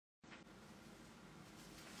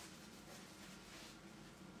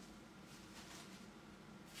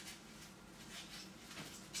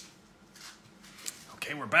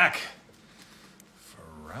we're back for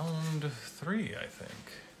round 3, I think.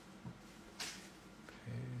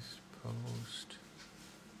 Paste, post,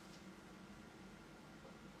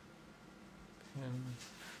 pin,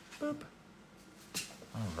 boop.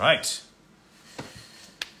 All right.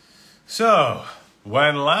 So,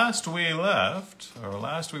 when last we left, or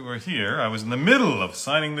last we were here, I was in the middle of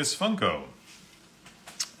signing this Funko.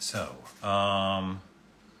 So,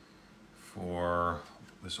 for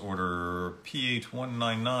this order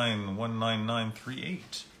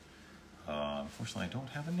P8199-19938. Unfortunately, I don't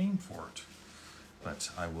have a name for it,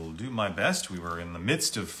 but I will do my best. We were in the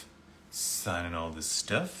midst of signing all this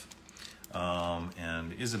stuff,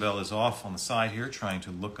 and Isabel is off on the side here trying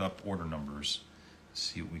to look up order numbers,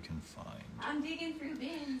 see what we can find. I'm digging through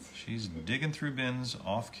bins. She's digging through bins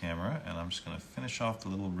off camera, and I'm just going to finish off the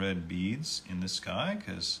little red beads in the sky,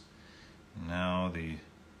 because now the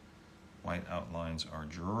white outlines are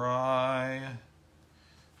dry.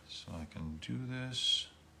 So I can do this.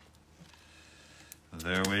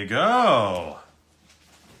 There we go.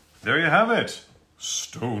 There you have it.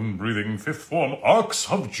 Stone-breathing fifth form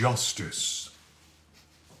arcs of justice.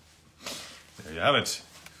 There you have it.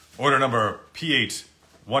 Order number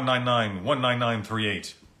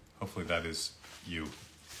P8199-19938. Hopefully that is you.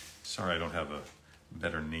 Sorry I don't have a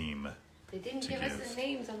better name. They didn't give us the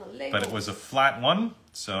names on the label. But it was a flat one,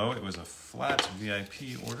 so it was a flat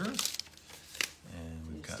VIP order.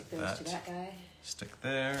 And we've got that. To that guy. Stick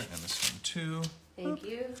there, and this one too. Thank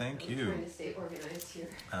you. Thank you. I'm trying to stay organized here.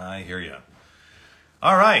 I hear you.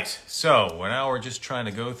 All right, so we're just trying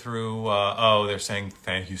to go through. Oh, they're saying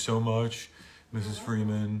thank you so much, Mrs.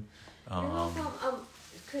 Freeman. You're welcome.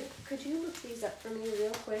 Could you look these up for me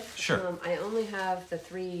real quick? Sure. I only have the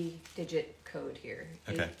 3-digit code here.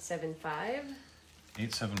 Okay. 875.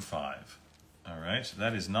 875. All right, so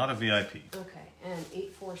that is not a VIP. Okay, and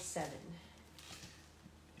 847.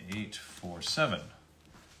 847.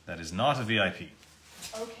 That is not a VIP.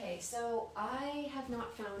 Okay, so I have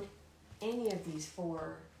not found any of these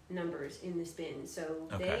 4 numbers in this bin. So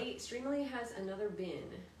Streamily has another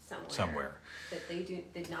bin somewhere that they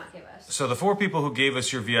did not give us. So the 4 people who gave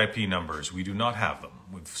us your VIP numbers, we do not have them.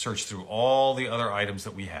 We've searched through all the other items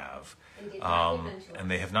that we have,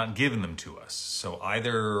 and they have not given them to us. So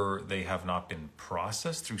either they have not been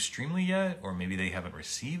processed through Streamily yet, or maybe they haven't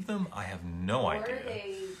received them. I have no idea. Or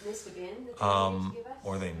they missed a bin that they needed to give us.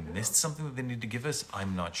 Or they missed something that they need to give us.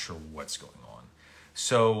 I'm not sure what's going on.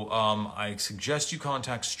 So I suggest you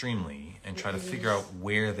contact Streamily and try to figure out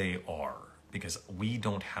where they are, because we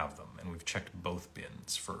don't have them, and we've checked both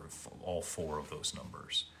bins for all 4 of those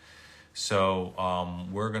numbers. So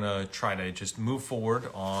we're going to try to just move forward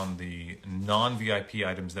on the non-VIP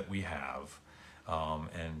items that we have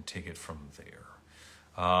and take it from there.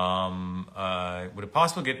 Would it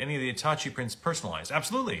possible to get any of the Itachi prints personalized?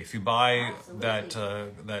 Absolutely. If you buy that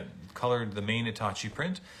colored, the main Itachi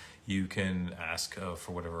print, you can ask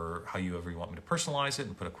for however you want me to personalize it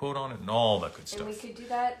and put a quote on it and all that good stuff. And we could do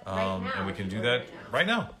that right now. And we can do that right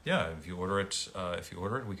now. Yeah, if you order it,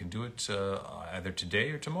 we can do it either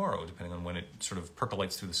today or tomorrow, depending on when it sort of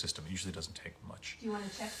percolates through the system. It usually doesn't take much. Do you want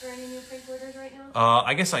to check for any new print orders right now?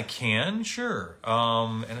 I guess I can, sure.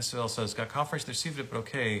 NSFL says, got confirmation they received it, but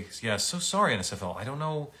okay. Yeah, so sorry, NSFL. I don't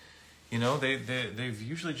know. You know, they've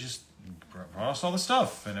usually just brought us all the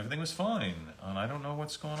stuff, and everything was fine. And I don't know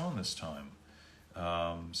what's going on this time.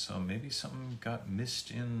 So maybe something got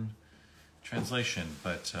missed in translation,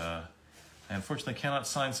 but I unfortunately cannot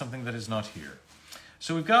sign something that is not here.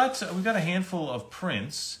 So we've got a handful of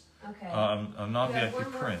prints. Okay. Of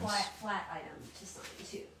non-VIP prints. One more flat item to sign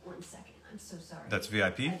too. 1 second. I'm so sorry. That's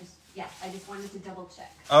VIP? I just wanted to double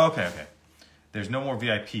check. Oh, okay. There's no more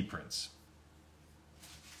VIP prints.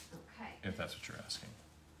 Okay. If that's what you're asking.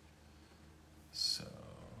 So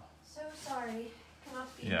sorry.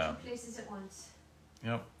 Cannot be in 2 places at once.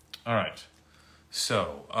 Yep. All right.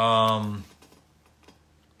 So,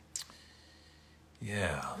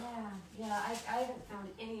 yeah. I haven't found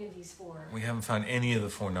any of these 4. We haven't found any of the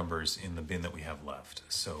 4 numbers in the bin that we have left.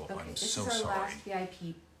 So I'm so sorry. This is our last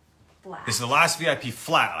VIP flat. This is the last VIP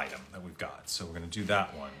flat item that we've got. So we're going to do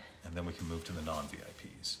that one, and then we can move to the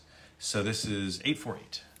non-VIPs. So this is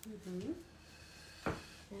 848.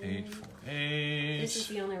 848. This is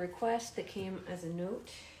the only request that came as a note.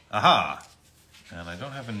 Aha! And I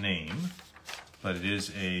don't have a name, but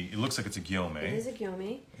it looks like it's a Gyomei. It is a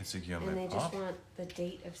Gyomei. It's a Gyomei. And they just want the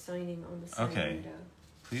date of signing on the side window.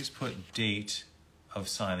 Please put date of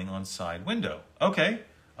signing on side window. Okay.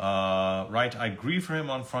 Right, I agree for him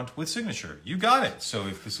on front with signature. You got it. So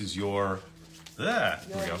if this is your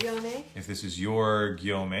Gyomei. If this is your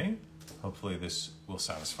Gyomei, hopefully this will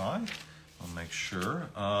satisfy. I'll make sure.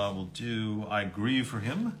 We'll do I Grieve for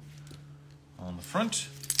Him on the front.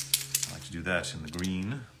 I like to do that in the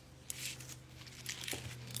green.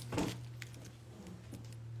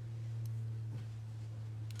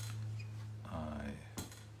 I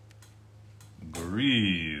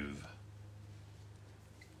grieve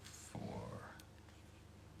for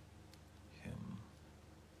him.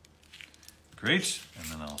 Great.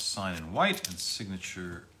 And then I'll sign in white and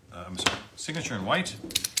signature. I'm sorry, signature in white,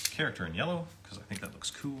 character in yellow, because I think that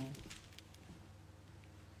looks cool.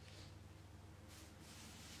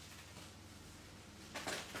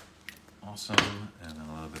 Awesome. And then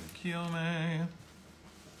a little bit of Gyomei.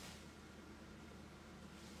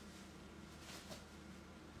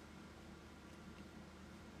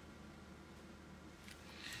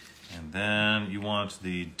 And then you want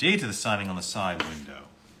the date of the signing on the side window.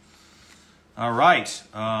 All right.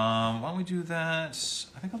 Why don't we do that?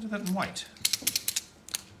 I think I'll do that in white.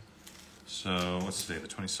 So what's today? The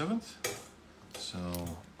 27th? So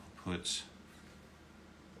I'll put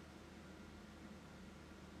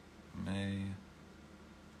May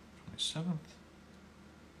 27th,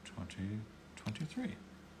 2023.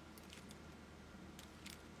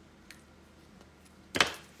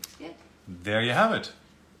 Looks good. There you have it.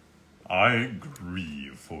 I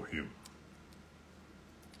grieve for him.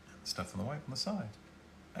 Stuff on the white on the side.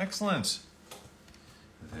 Excellent.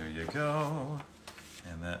 There you go.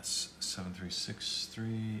 And that's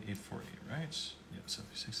 7363848, right? Yep,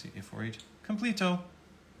 7363848. Completo.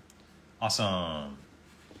 Awesome.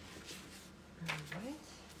 Alright.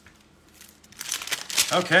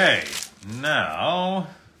 Okay, now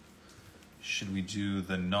should we do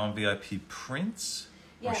the non-VIP prints?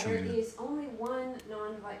 Yeah, there is only one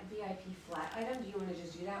non-VIP flat item. Do you want to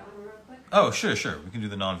just do that one real quick? Oh, sure. We can do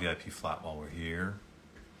the non-VIP flat while we're here.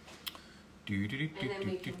 And then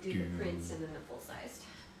we can do the prints and then the full-sized.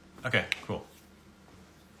 Okay, cool.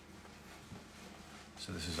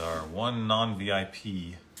 So this is our one non-VIP.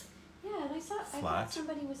 Yeah, and I thought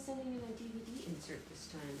somebody was sending in a DVD insert this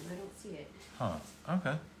time, and I don't see it. Huh,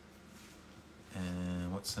 okay.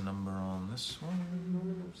 And what's the number on this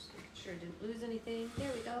one? Just making sure I didn't lose anything.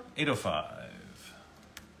 There we go. 805.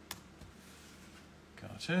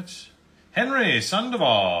 Got it. Henry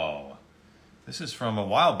Sandoval. This is from a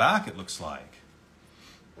while back, it looks like.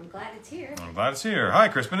 I'm glad it's here. I'm glad it's here. Hi,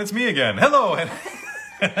 Crispin, it's me again. Hello.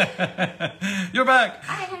 You're back.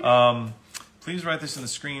 Hi, Henry. Please write this in the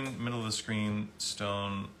screen, middle of the screen,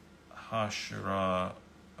 stone, Hashira.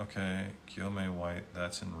 Okay, Gyomei white,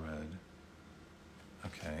 that's in red.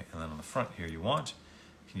 Okay, and then on the front here you want,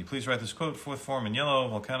 can you please write this quote, fourth form in yellow,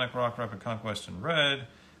 volcanic rock, rapid conquest in red,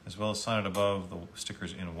 as well as sign it above the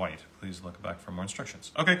stickers in white. Please look back for more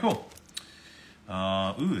instructions. Okay, cool.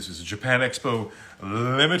 This is a Japan Expo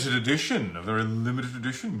limited edition, a very limited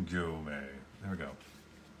edition Gyomei. There we go.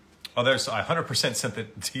 Oh, there's, I 100% sent the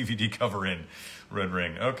DVD cover in, red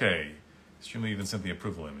ring. Okay. Streamily even sent the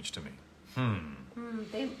approval image to me.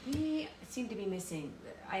 We seem to be missing.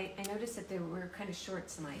 I noticed that there were kind of short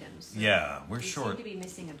some items. So yeah, we're short. Seem to be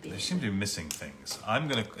missing a bit. They seem to be missing things. I'm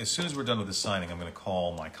going to, as soon as we're done with this signing, I'm going to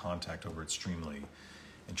call my contact over at Streamily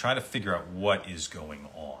and try to figure out what is going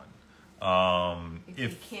on.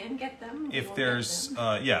 If we can get them, if there's,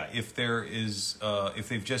 if there is, if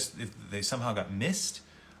they somehow got missed,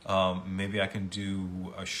 maybe I can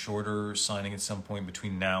do a shorter signing at some point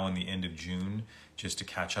between now and the end of June just to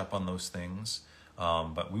catch up on those things.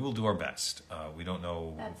 But we will do our best. We don't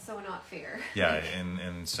know. That's so not fair. Yeah,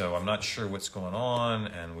 and so I'm not sure what's going on,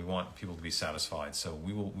 and we want people to be satisfied. So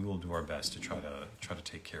we will do our best to try to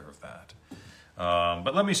take care of that.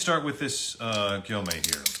 But let me start with this Gyomei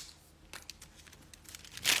here.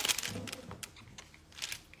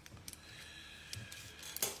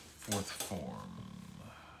 Fourth form.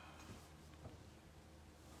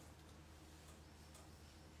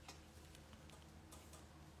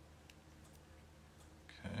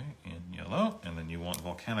 Okay, in yellow, and then you want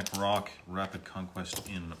volcanic rock, rapid conquest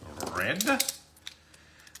in red.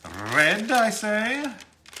 Red, I say.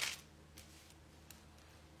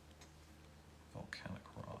 Volcanic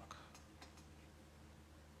rock.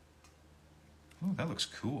 Ooh, that looks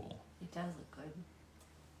cool. It does look good.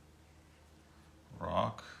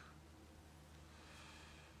 Rock.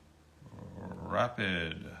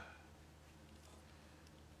 Rapid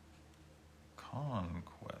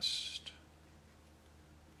conquest.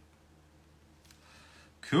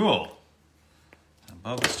 Cool.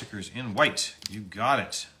 Above the stickers in white. You got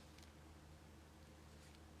it.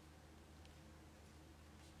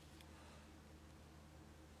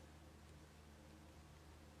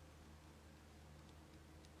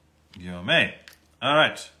 Gyomei. All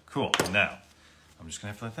right, cool. Now, I'm just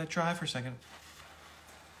going to have to let that dry for a second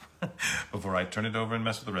before I turn it over and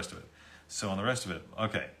mess with the rest of it. So on the rest of it,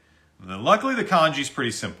 okay. Luckily, the kanji's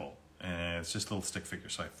pretty simple. And it's just a little stick figure.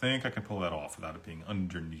 So I think I can pull that off without it being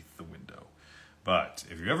underneath the window. But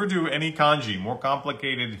if you ever do any kanji more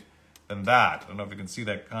complicated than that, I don't know if you can see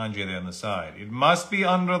that kanji there on the side, it must be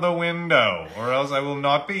under the window, or else I will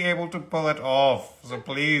not be able to pull it off. So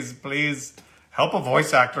please, please, help a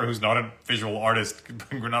voice actor who's not a visual artist,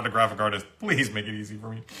 not a graphic artist. Please make it easy for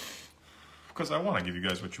me. Because I want to give you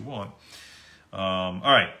guys what you want. All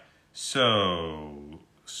right, so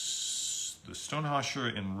the Stone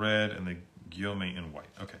Hashira in red and the Gyomei in white.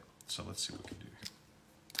 Okay, so let's see what we can do here.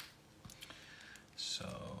 So,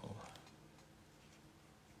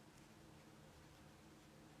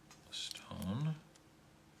 stone,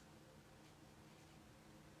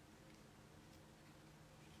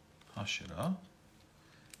 Hashira.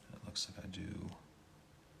 It looks like I do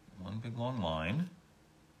one big long line,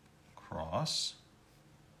 cross.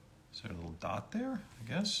 Is there a little dot there, I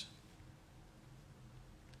guess?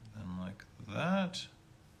 Then like that,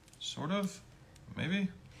 sort of, maybe?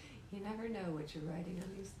 You never know what you're writing on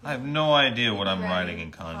these things. I have no idea what I'm writing in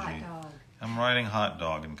kanji. Hot dog. I'm writing hot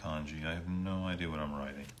dog in kanji. I have no idea what I'm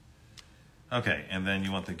writing. Okay, and then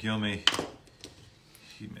you want the Gyomei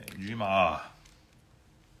Himejima.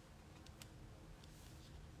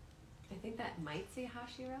 I think that might say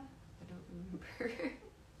Hashira. I don't remember.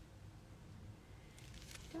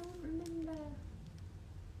 Don't remember.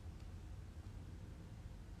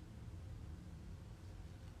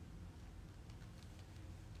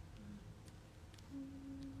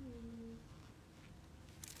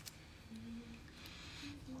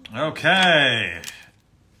 Okay,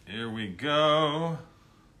 here we go.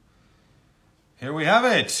 Here we have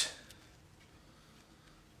it.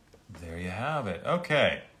 There you have it.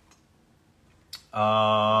 Okay.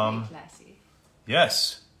 Very classy.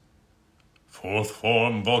 Yes. Fourth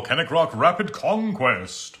form, volcanic rock, rapid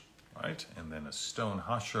conquest. Right, and then a stone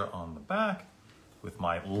hashira on the back with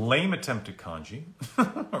my lame attempt at kanji,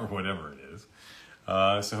 or whatever it is.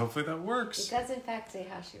 So hopefully that works. It does in fact say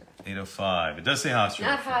Hashira. 805. It does say Hashira.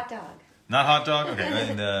 Not hot dog. Not hot dog? Okay.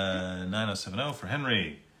 And 9070 for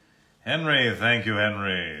Henry. Henry, thank you,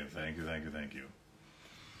 Henry. Thank you, thank you, thank you.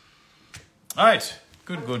 All right.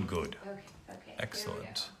 Good, good, good. Okay.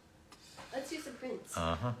 Excellent. Let's do some prints.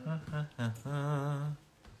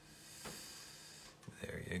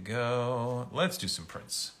 There you go. Let's do some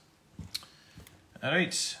prints. All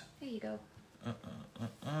right. There you go.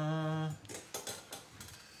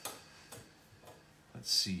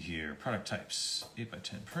 Let's see here. Product types.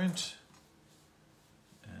 8x10 print.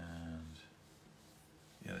 And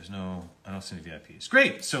yeah, there's no, I don't see any VIPs.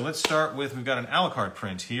 Great. So let's start with, we've got an Alucard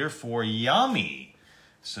print here for Yami.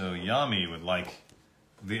 So Yami would like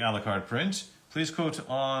the Alucard print. Please quote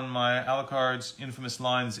on my Alucard's infamous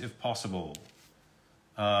lines if possible.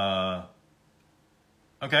 Okay,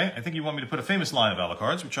 I think you want me to put a famous line of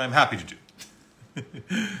Alucard's, which I'm happy to do.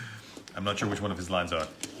 I'm not sure which one of his lines are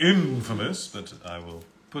infamous, but I will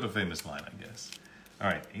put a famous line, I guess. All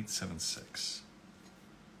right, 876.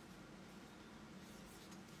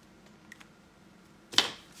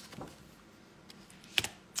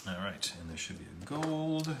 All right, and there should be a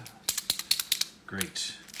gold.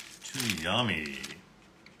 Great. To Yami.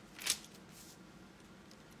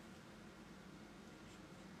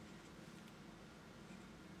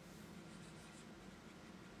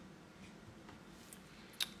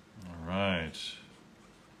 All right.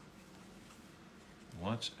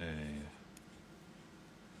 What a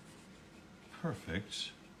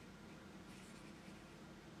perfect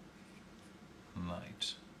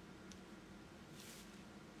night.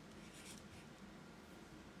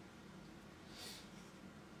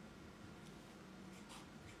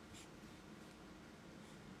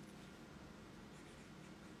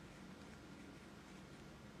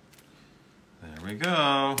 There we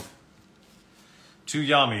go. To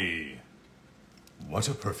Yami. What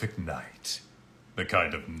a perfect night. The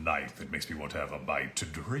kind of night that makes me want to have a bite to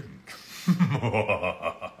drink.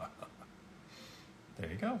 There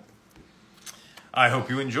you go. I hope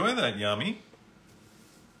you enjoy that, Yami.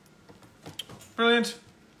 Brilliant.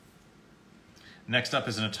 Next up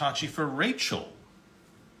is an Itachi for Rachel.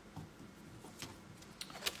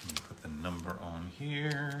 Let me put the number on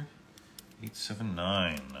here.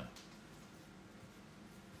 879.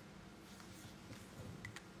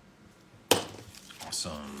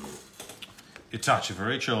 Awesome. Itachi for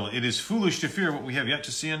Rachel. It is foolish to fear what we have yet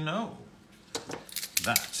to see and know.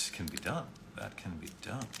 That can be done. That can be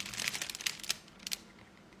done.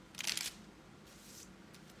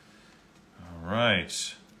 All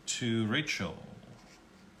right. To Rachel.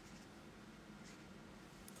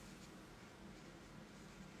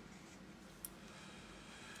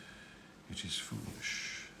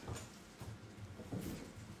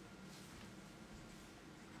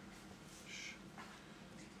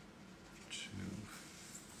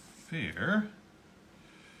 fear.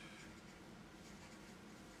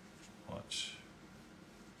 What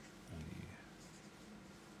we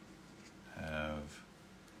have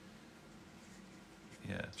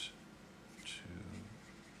yet to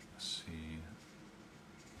see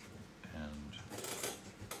and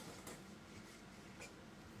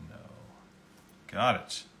know. Got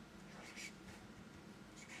it.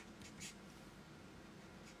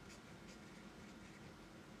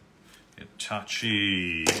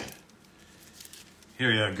 Itachi.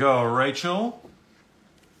 Here you go, Rachel.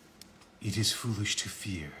 It is foolish to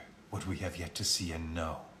fear what we have yet to see and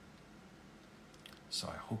know. So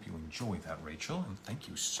I hope you enjoy that, Rachel, and thank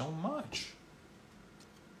you so much.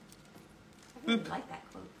 I really like that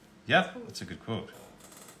quote. Yeah, that's a good quote.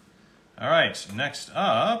 All right, next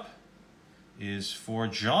up is for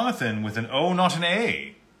Jonathan with an O, not an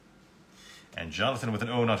A. And Jonathan with an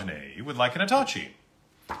O, not an A. You would like an Itachi.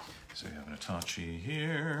 So you have an Itachi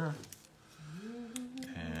here.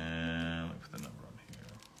 And let me put the number on here.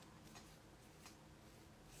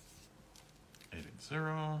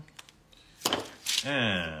 880.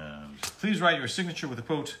 And please write your signature with a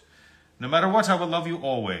quote, "No matter what, I will love you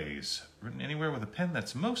always." Written anywhere with a pen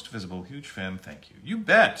that's most visible. Huge fan, thank you. You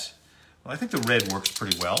bet. Well, I think the red works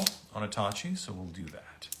pretty well on Itachi, so we'll do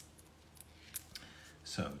that.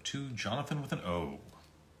 So, to Jonathan with an O.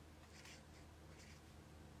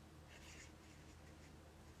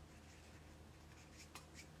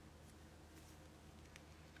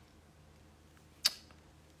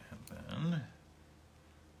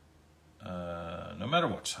 No matter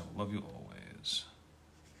what, I will love you always.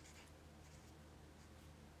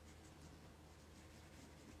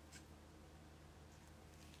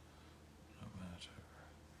 No matter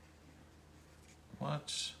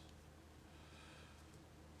what,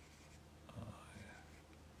 I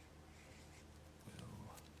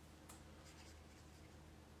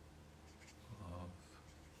will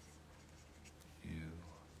love you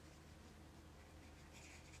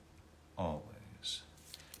always.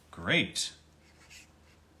 Great.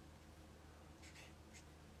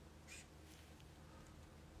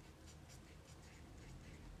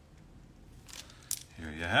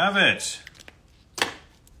 Here you have it.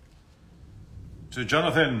 To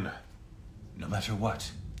Jonathan, no matter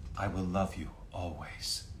what, I will love you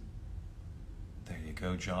always. There you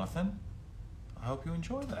go, Jonathan. I hope you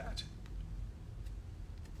enjoy that.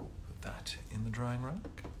 Put that in the drying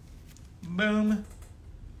rack. Boom.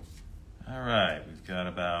 All right, we've got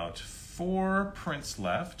about 4 prints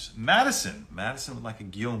left. Madison would like a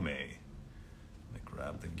Gyomei. Let me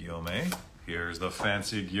grab the Gyomei. Here's the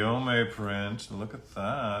fancy Gyomei print. Look at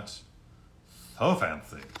that. So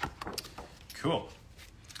fancy. Cool.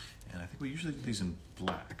 And I think we usually do these in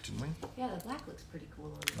black, didn't we? Yeah, the black looks pretty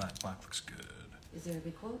cool on it. Black looks good. Is there a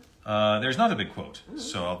big quote? There's not a big quote. Ooh.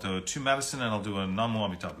 So I'll do 2 Madison and I'll do a Namu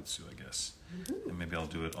Amitabutsu, I guess. Mm-hmm. And maybe I'll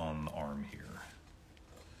do it on the arm here.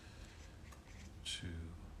 2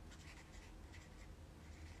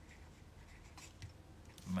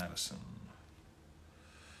 Madison.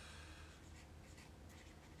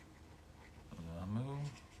 Namu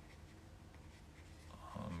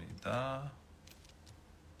Amida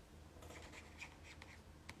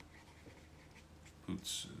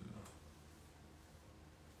Butsu.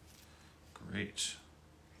 Great.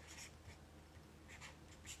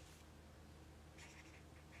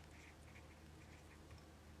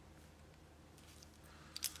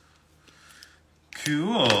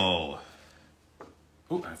 Cool.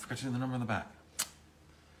 Oh, I forgot to do the number on the back.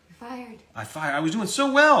 You're fired. I was doing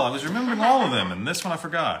so well. I was remembering all of them, and this one I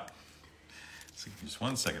forgot. So just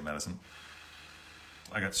 1 second, Madison.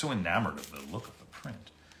 I got so enamored of the look of the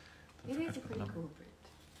print. It is a pretty cool print.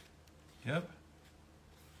 Yep.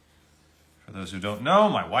 For those who don't know,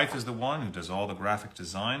 my wife is the one who does all the graphic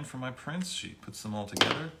design for my prints. She puts them all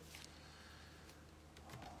together.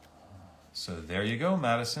 So there you go,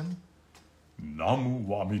 Madison. Namu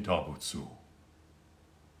Amitabutsu.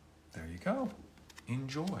 There you go.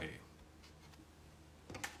 Enjoy.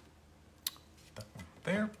 That one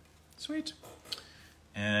there. Sweet.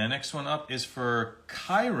 And next one up is for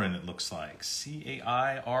Chiron, it looks like. C-A-I-R-O-N.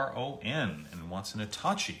 And wants an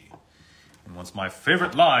Itachi. And wants my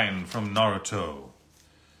favorite line from Naruto.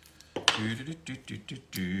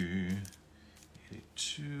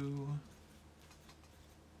 82.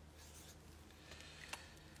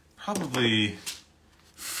 Probably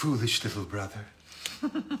foolish little brother.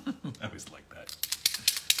 I always like that.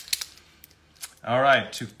 All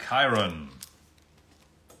right, to Chiron.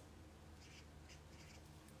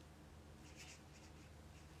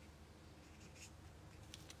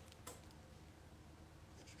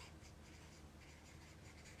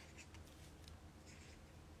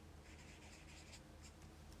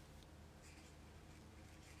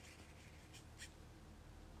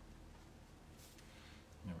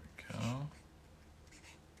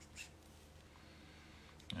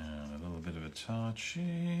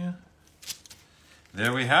 Itachi.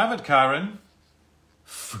 There we have it, Karen.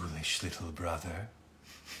 Foolish little brother.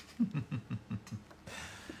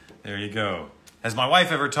 There you go. Has my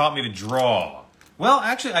wife ever taught me to draw? Well,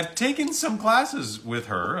 actually, I've taken some classes with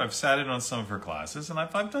her. I've sat in on some of her classes, and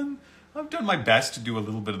I've done my best to do a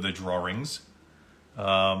little bit of the drawings.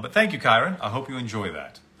 But thank you, Kyron. I hope you enjoy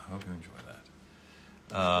that. Your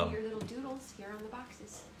little doodles here on the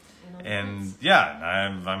boxes. And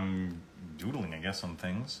yeah, I'm doodling, I guess, on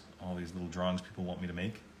things. All these little drawings people want me to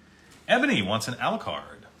make. Ebony wants an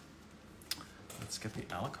Alucard. Let's get the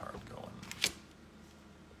Alucard going.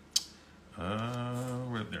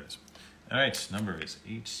 There it is. All right, number is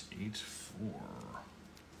 884.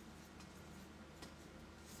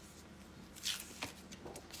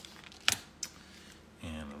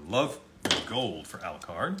 And love gold for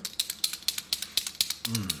Alucard.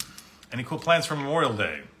 Any cool plans for Memorial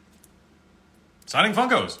Day? Signing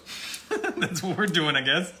Funkos. That's what we're doing, I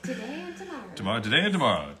guess. Today and tomorrow. Today and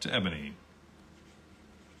tomorrow to Ebony.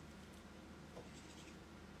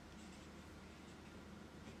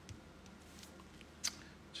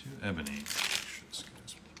 To Ebony. This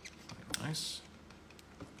guy's playing nice.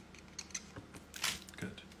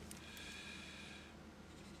 Good.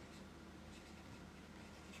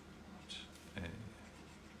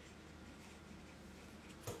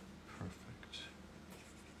 Perfect.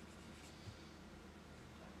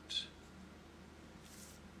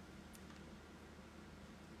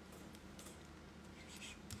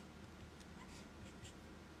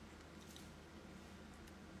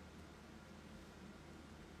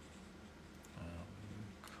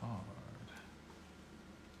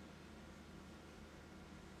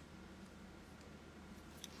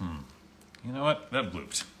 You know what? That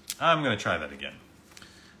blooped. I'm going to try that again.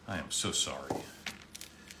 I am so sorry.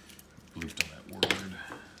 Blooped on that word.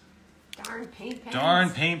 Darn paint pans. Darn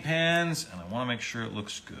paint pans. And I want to make sure it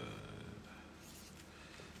looks good.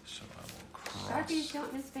 So I will cross. Sharpies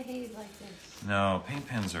don't misbehave like this. No, paint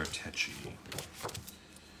pens are tetchy.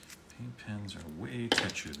 Paint pens are way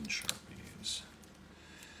tetchier than Sharpies.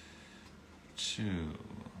 2.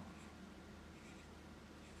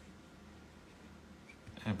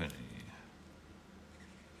 Ebony.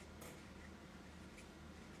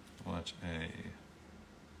 What a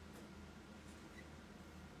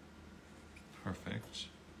perfect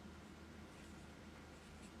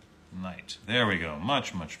knight. There we go.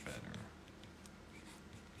 Much, much better.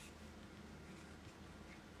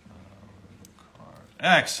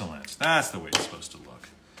 Excellent. That's the way it's supposed to look.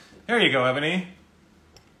 Here you go, Ebony.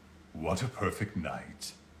 What a perfect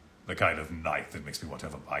night. The kind of night that makes me want to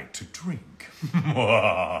have a bite to drink.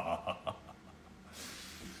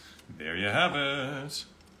 There you have it.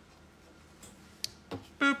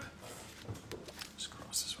 Boop. Just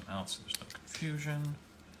cross this one out so there's no confusion.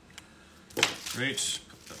 Great.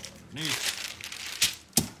 Put that one underneath.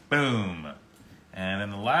 Boom. And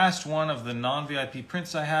then the last one of the non-VIP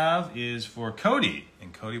prints I have is for Cody.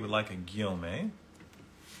 And Cody would like a Gyomei.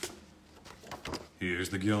 Here's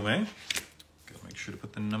the Gyomei. Gotta make sure to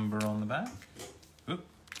put the number on the back. Oop.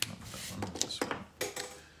 Not that one. This one.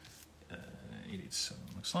 887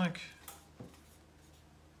 looks like.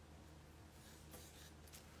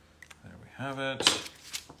 There we have it.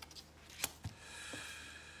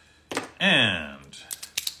 And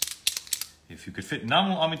if you could fit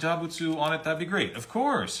Namu Amitabutsu on it, that'd be great. Of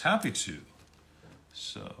course, happy to.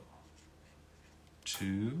 So,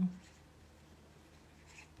 to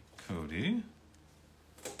Cody.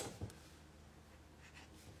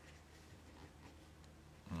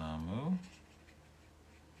 Namu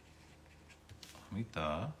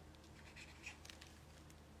Amita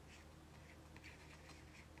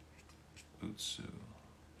Butsu.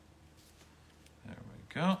 There we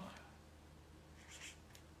go.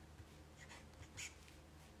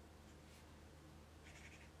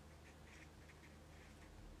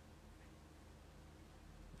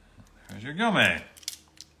 There's your Gyomei.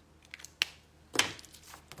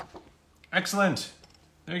 Excellent.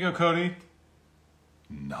 There you go, Cody.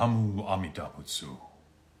 Namu Amida Butsu.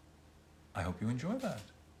 I hope you enjoy that.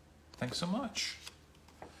 Thanks so much.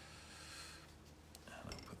 And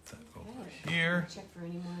I'll put that over here. Check for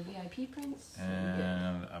any more VIP prints.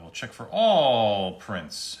 And I will check for all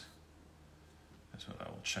prints. That's what I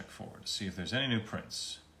will check for, to see if there's any new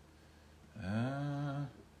prints.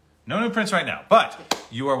 No new prints right now, but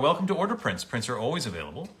you are welcome to order prints. Prints are always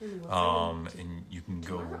available. And you can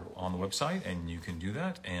go on the website and you can do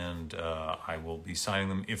that. And I will be signing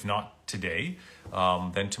them, if not today,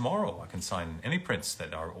 then tomorrow. I can sign any prints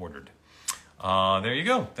that are ordered. There you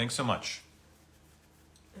go. Thanks so much.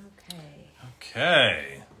 Okay.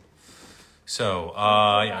 Okay. So,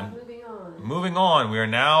 Moving on. moving on. We are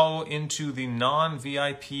now into the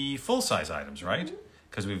non-VIP full-size items, right?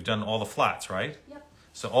 Because we've done all the flats, right? Yep.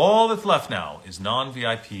 So all that's left now is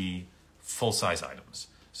non-VIP full-size items.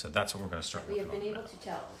 So that's what we're going to start We with. have been able to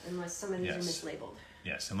tell, unless some of these are mislabeled.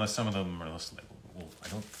 Yes, unless some of them are mislabeled. Well, I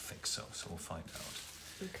don't think so, so we'll find out.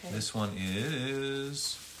 Okay. This one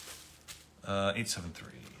is 873.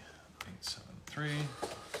 873.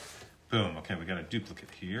 Boom. Okay, we got a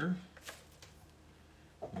duplicate here.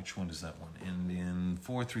 Which one does that one end in?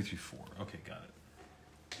 4334. Okay, got it.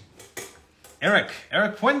 Eric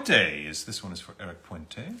Puente. This one is for Eric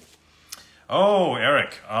Puente. Oh,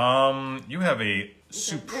 Eric. You have a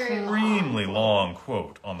supremely long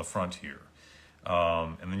quote on the front here.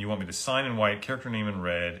 And then you want me to sign in white, character name in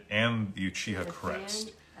red, and the Uchiha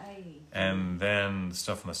crest. And then the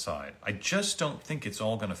stuff on the side. I just don't think it's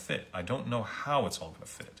all going to fit. I don't know how it's all going to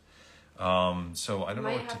fit. So I don't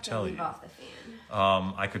know what to tell you. Off the fan.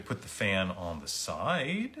 I could put the fan on the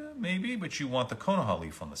side, maybe, but you want the Konoha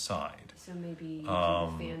leaf on the side. So maybe you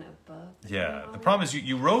put the fan above the the problem is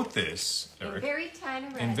you wrote this, Eric, in very tiny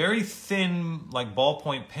red. in very thin, like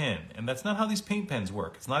ballpoint pen, and that's not how these paint pens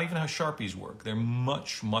work. It's not even how Sharpies work. They're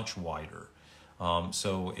much, much wider.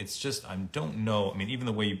 So it's just, I don't know. I mean, even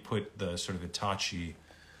the way you put the sort of Itachi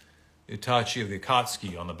of the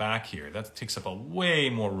Akatsuki on the back here, that takes up a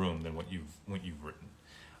way more room than what you've written.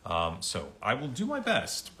 So I will do my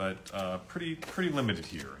best, but pretty limited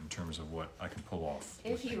here in terms of what I can pull off.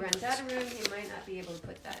 If he runs out of room, he might not be able to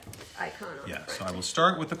put that icon on. Yeah, so I will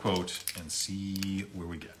start with the quote and see where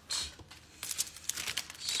we get.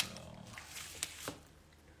 So,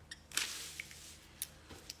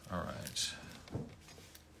 all right.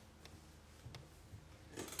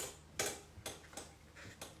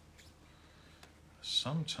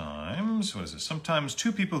 Sometimes, what is it? Sometimes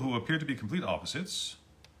two people who appear to be complete opposites.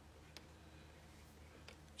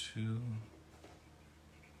 Two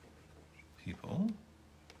people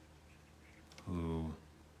who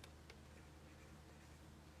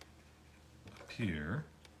appear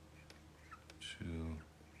to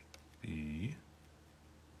be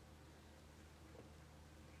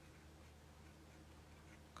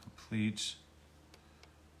complete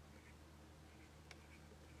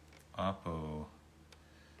opposites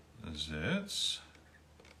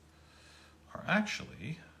are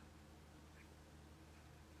actually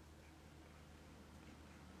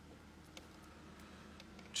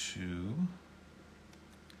two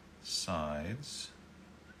sides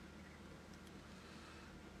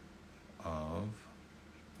of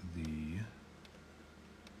the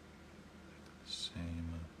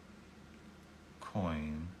same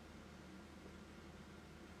coin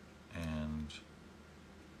and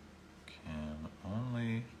can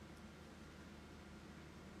only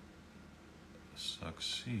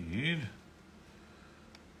succeed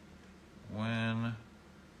when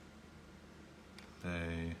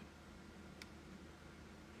they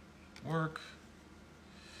work.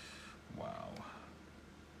 Wow.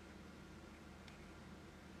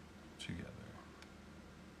 Together.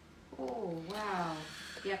 Oh, wow.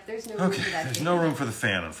 Yep, there's no room for that. There's no room for the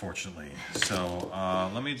fan, unfortunately. So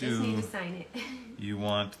let me do. Just need to sign it. You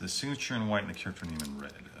want the signature in white and the character name in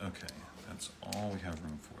red. Okay, that's all we have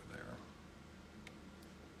room for there.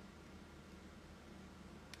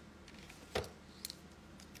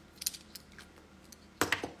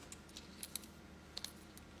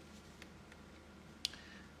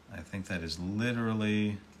 I think that is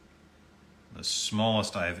literally the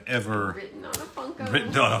smallest I have ever written on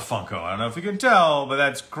a Funko. I don't know if you can tell, but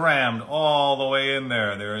that's crammed all the way in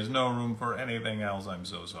there. There is no room for anything else. I'm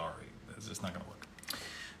so sorry. It's just not going to work.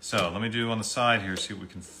 So let me do on the side here, see what we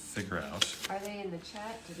can figure out. Are they in the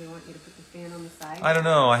chat? Do they want you to put the fan on the side? I don't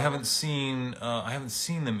know. I haven't seen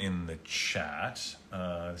them in the chat.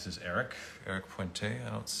 This is Eric Puente. I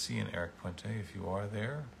don't see an Eric Puente. If you are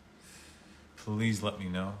there, please let me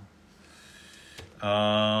know.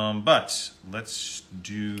 But let's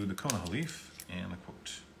do the Konoha leaf and the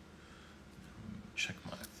quote. Check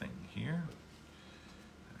my thing here.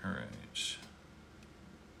 All right.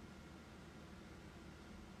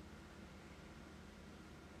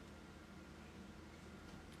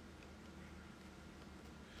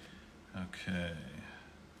 Okay.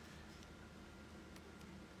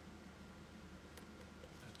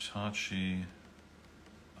 Itachi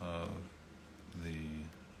of the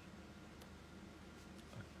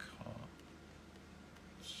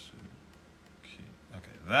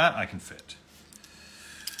Okay, that I can fit.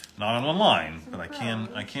 Not on one line, but I can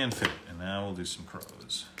fit it. And now we'll do some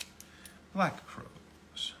crows. Black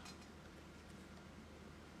crows.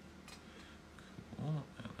 Cool.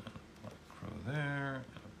 And then a black crow there, and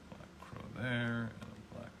a black crow there, and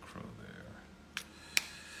a black crow there.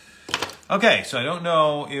 Okay, so I don't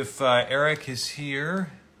know if Eric is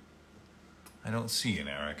here. I don't see an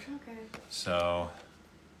Eric. Okay. So...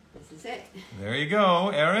 This is it. There you go,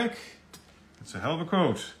 Eric. It's a hell of a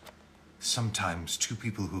quote. Sometimes two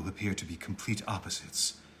people who appear to be complete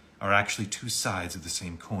opposites are actually two sides of the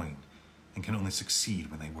same coin and can only succeed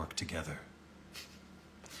when they work together.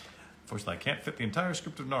 Unfortunately, I can't fit the entire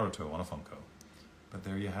script of Naruto on a Funko. But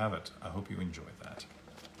there you have it. I hope you enjoyed that.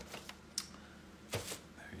 There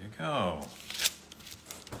you go.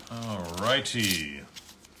 Alrighty.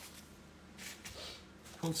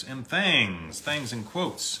 Quotes and things. Things and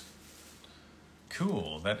quotes.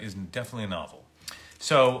 Cool. That is definitely a novel.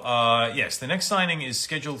 So, yes, the next signing is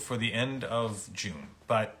scheduled for the end of June.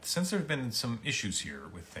 But since there have been some issues here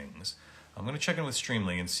with things, I'm going to check in with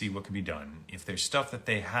Streamily and see what can be done. If there's stuff that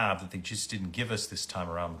they have that they just didn't give us this time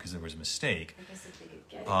around because there was a mistake, I guess if they could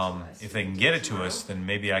get it to us, if they can get it to us, then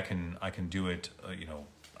maybe I can do it.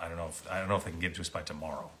 I don't know if they can get it to us by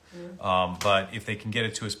tomorrow. Mm-hmm. But if they can get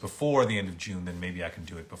it to us before the end of June, then maybe I can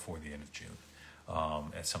do it before the end of June.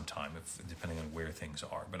 At some time, depending on where things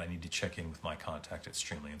are. But I need to check in with my contact at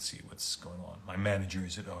Streamily and see what's going on. My manager,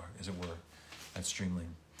 as it were, at Streamily.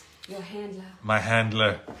 Your handler. My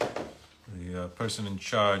handler. The person in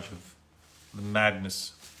charge of the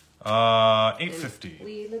madness. 850. And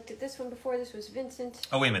we looked at this one before. This was Vincent.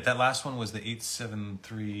 Oh, wait a minute. That last one was the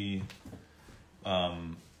 873,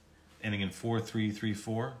 ending in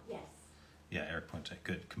 4334? Yes. Yeah, Eric Puente.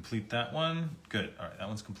 Good. Complete that one. Good. All right, that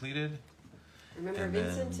one's completed. Remember And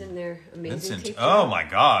Vincent and their amazing Vincent. teacher? Oh, my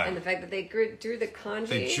God. And the fact that they drew the kanji.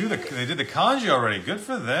 They did the kanji already. Good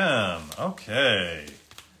for them. Okay.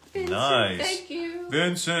 Vincent, Nice. thank you.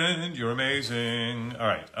 Vincent, you're amazing. All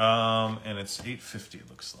right. And it's 850, it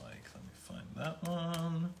looks like. Let me find that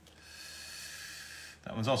one.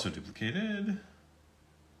 That one's also duplicated.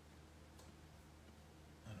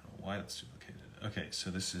 I don't know why it's duplicated. Okay, so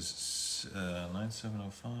this is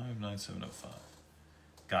 9705, 9705.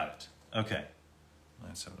 Got it. Okay.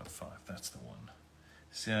 9705, that's the one.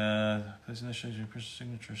 Please initialize your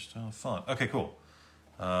signature style font. Okay, cool.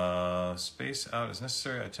 Space out is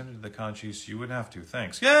necessary. I attempted the kanji, so you wouldn't have to.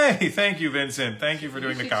 Thanks. Yay! Thank you, Vincent. Thank you for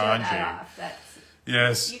doing the kanji.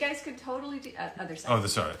 Yes. You guys could totally do other side. Oh,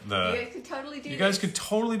 you guys could totally do. You guys could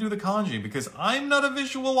totally do the kanji because I'm not a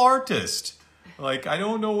visual artist. Like, I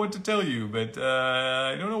don't know what to tell you, but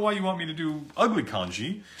I don't know why you want me to do ugly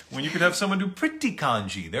kanji when you could have someone do pretty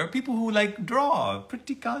kanji. There are people who draw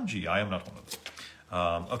pretty kanji. I am not one of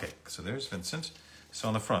them. Okay, so there's Vincent. So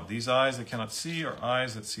on the front, these eyes that cannot see are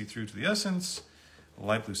eyes that see through to the essence.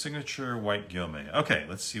 Light blue signature, white Gyomei. Okay,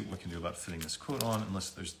 let's see what we can do about fitting this quote on, unless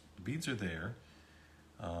the beads are there.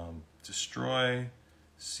 Destroy,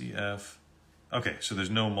 CF. Okay, so there's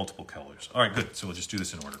no multiple colors. All right, good. So we'll just do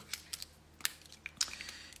this in order.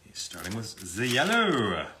 Starting with the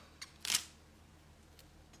yellow.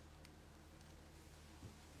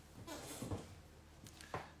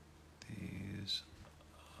 These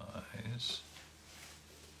eyes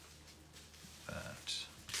that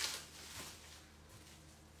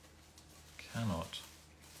cannot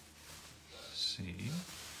see,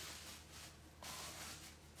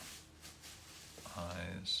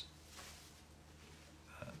 eyes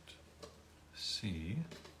that see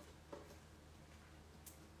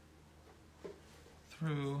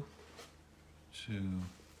through to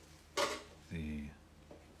the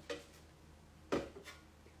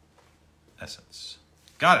essence.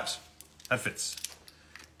 Got it. That fits.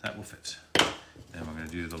 That will fit. Then we're going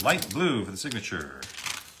to do the light blue for the signature.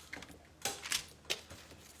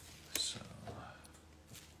 So,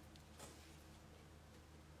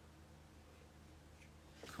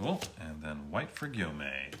 cool. And then white for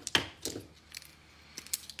Gyomei.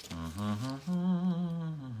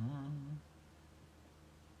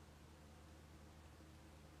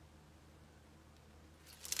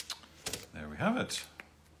 There we have it.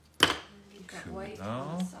 Cool. White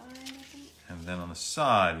on the side, I think. And then on the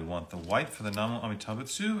side, we want the white for the Namu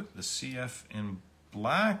Amitabutsu, the CF in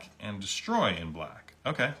black, and destroy in black.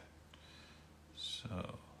 Okay.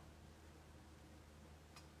 So,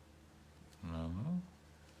 Namu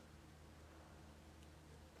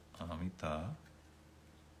Amita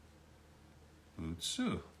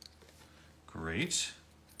Butsu. Great.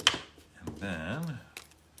 And then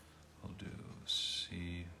we'll do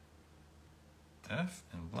CF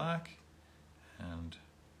in black and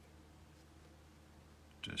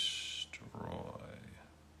destroy.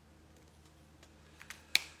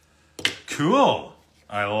 Cool.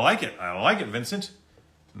 I like it. I like it, Vincent.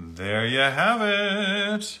 There you have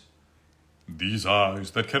it. These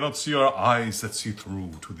eyes that cannot see are eyes that see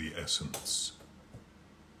through to the essence.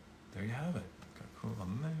 There you have it. Got cool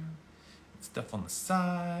on there. stuff on the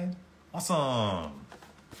side. Awesome.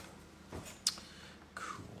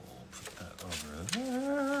 Cool. Put that over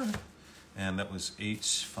there. And that was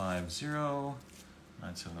 850-9705.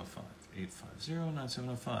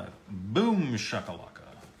 850-9705. Boom shakalaka.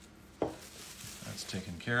 That's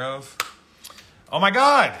taken care of. Oh my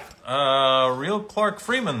God! Real Clark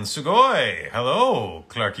Freeman, sugoi. Hello,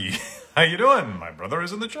 Clarky. How you doing? My brother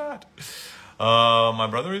is in the chat. My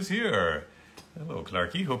brother is here. Hello,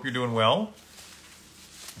 Clarky. Hope you're doing well.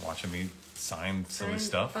 Watching me sign silly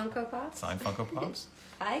stuff. Funko Pops. Sign Funko Pops.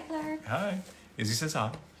 Hi, Clark. Hi. Izzy says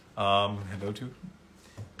hi. Hello to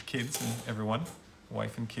kids and everyone.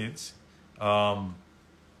 Wife and kids.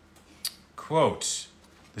 Quote.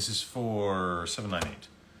 This is for 798.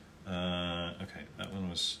 Okay, that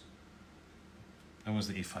was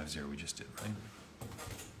the 850 we just did, right? I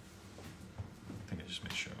think I just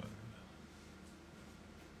made sure.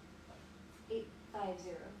 850.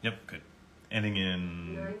 Yep, good. Ending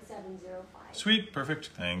in 9705. Sweet,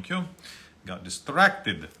 perfect. Thank you. Got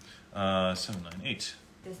distracted. 798.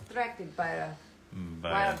 Distracted by a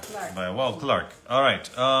Wild Clark. By a Wild Clark. All right.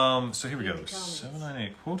 So here we go. In the comments.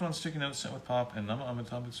 798. Quote on sticky note sent with pop and Nama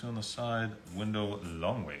Amatambutsu on the side window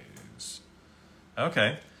long ways.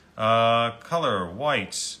 Okay. Color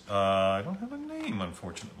white. I don't have a name,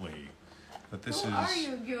 unfortunately. But this Who is. are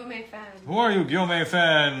you, Gyomei fan? Who are you, Gyomei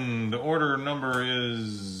fan? The order number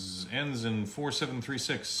ends in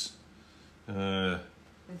 4736. A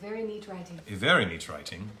very neat writing. Very neat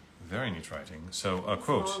writing. Very neat writing. So,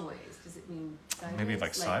 quote. Long ways. Does it mean sideways? Maybe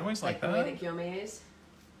like sideways like that? the way that Gyomei is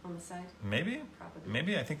on the side? Maybe? Probably.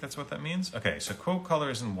 Maybe, I think that's what that means. Okay, so quote color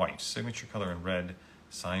is in white, signature color in red,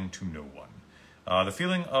 signed to no one. The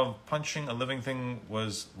feeling of punching a living thing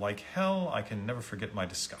was like hell. I can never forget my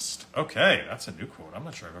disgust. Okay, that's a new quote. I'm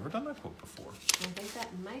not sure I've ever done that quote before. I think that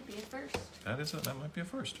might be a first. That might be a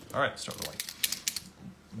first. All right, start with white.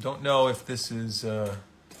 Don't know if this is, oh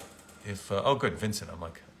good, Vincent. I'm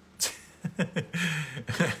like,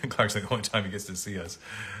 Clark's like the only time he gets to see us.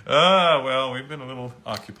 Well, we've been a little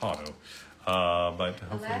occupado. But The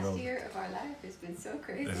hopefully last year of our life has been so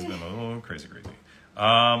crazy. It's been a little crazy.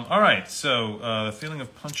 All right, so the feeling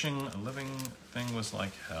of punching a living thing was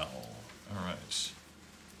like hell. All right.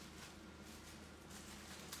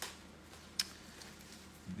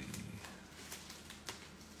 The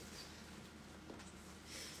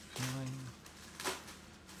feeling of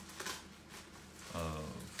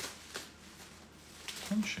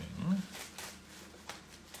punching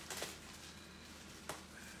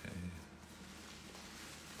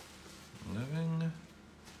a living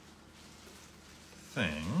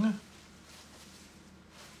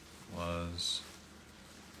thing was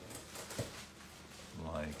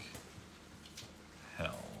like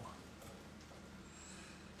hell.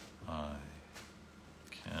 I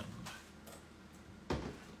can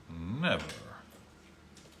never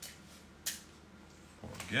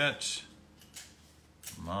forget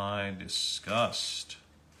my disgust.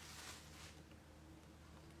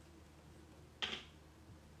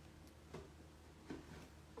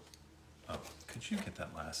 Oh, could you get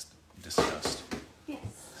that last disgust? Yes.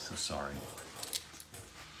 So sorry.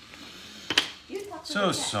 You talk to So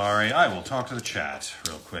the chat. sorry. I will talk to the chat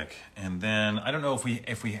real quick, and then I don't know if we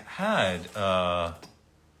had. I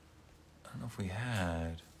don't know if we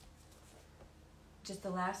had Just the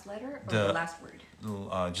last letter or the last word?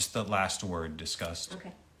 just the last word disgust.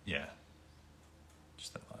 Okay. Yeah.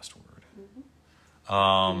 Just that last word.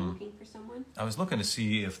 Are you looking for someone? I was looking to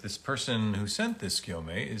see if this person who sent this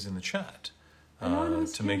Gyomei is in the chat.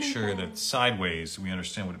 Anonymous To make Gyomei sure fan. that sideways, we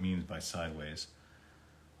understand what it means by sideways.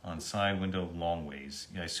 On side window, long ways.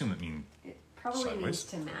 Yeah, I assume it means. It probably Sideways? needs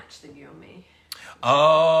to match the Gyomei.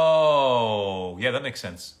 Oh, yeah, that makes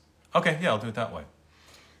sense. Okay, yeah, I'll do it that way.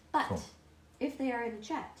 But Cool. if they are in the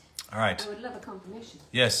chat, All right. I would love a confirmation.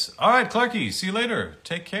 Yes. All right, Clarky. See you later.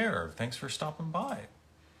 Take care. Thanks for stopping by.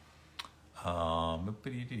 I'll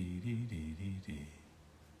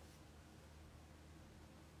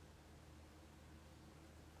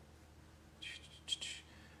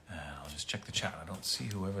just check the chat. I don't see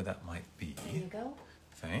whoever that might be. There you go.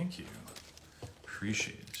 Thank you.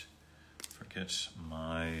 Appreciate it. Forget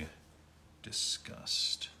my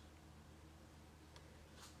disgust.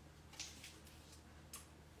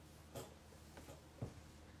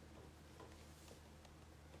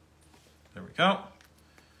 There we go.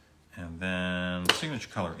 And then signature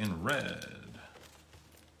color in red.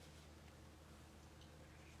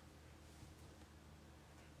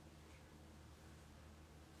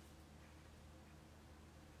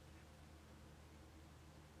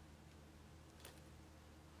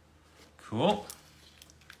 Cool.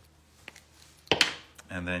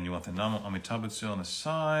 And then you want the Namu Amitabutsu on the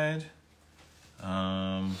side.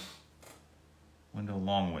 Window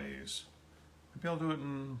long ways. Maybe I'll do it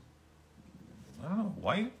in, I don't know,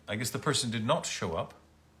 white? I guess the person did not show up.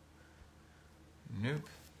 Nope.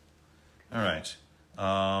 All right.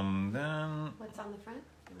 Then... What's on the front?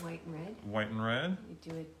 White and red? White and red. You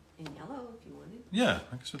do it in yellow if you wanted. Yeah,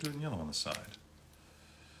 I guess I'll do it in yellow on the side.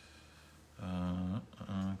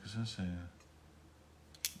 Because that's a...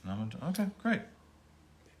 Okay, great.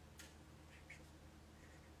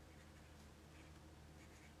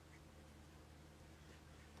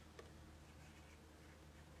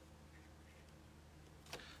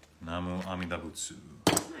 Namu Amidabutsu.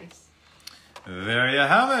 Nice. There you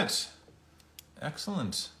have it.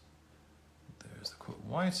 Excellent. There's the quote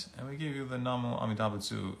white, and we give you the Namu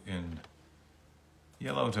Amidabutsu in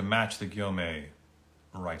yellow to match the Gyomei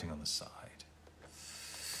writing on the side.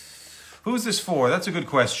 Who's this for? That's a good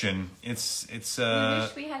question. It's we wish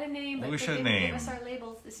we had a name, but we they should didn't name. give us our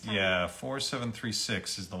labels this time. Yeah,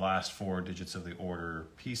 4736 is the last 4 digits of the order.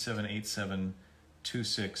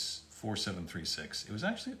 P787264736. It was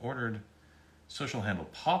actually ordered, social handle,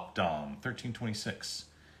 PopDom 1326.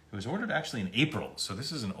 It was ordered actually in April, so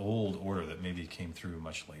this is an old order that maybe came through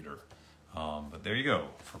much later. But there you go,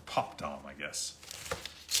 for PopDom, I guess.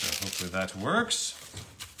 So hopefully that works.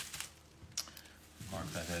 Mark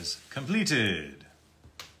that as completed.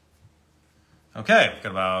 Okay, we've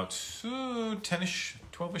got about 10-ish,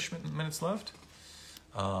 12-ish minutes left.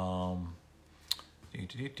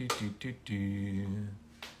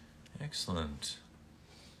 Excellent.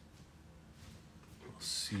 We'll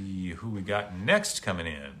see who we got next coming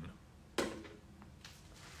in.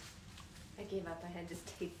 I gave up. I had to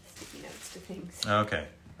tape the sticky notes to things. Okay,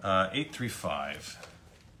 835.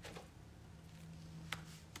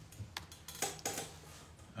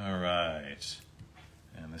 All right,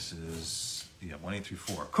 and this is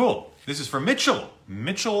 1834. Cool. This is for Mitchell.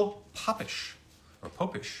 Mitchell Popish, or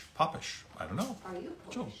Popish, I don't know. Are you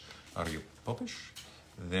Mitchell. Polish? Are you Popish?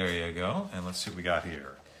 There you go. And let's see what we got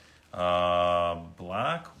here.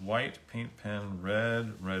 Black, white, paint pen,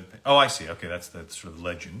 red. Oh, I see. Okay, that's the sort of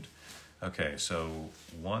legend. Okay, so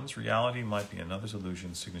one's reality might be another's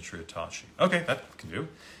illusion, signature Itachi. Okay, that can do.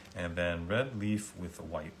 And then red leaf with a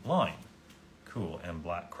white line. Cool, and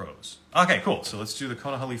black crows. Okay, cool. So let's do the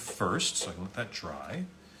Konoha leaf first, so I can let that dry.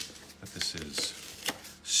 But this is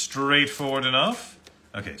straightforward enough.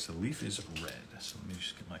 Okay, so the leaf is red. So let me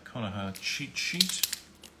just get my Konoha cheat sheet.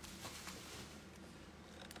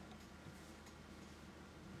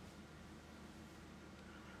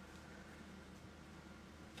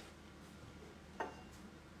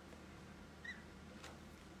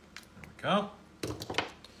 There we go.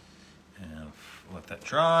 And let that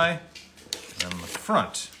dry. And on the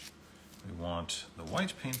front, we want the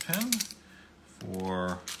white paint pen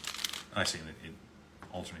for, I see, it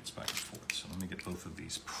alternates back and forth. So let me get both of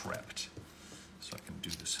these prepped so I can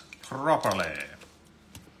do this properly.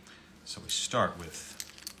 So we start with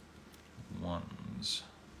ones.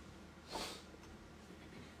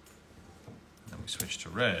 Then we switch to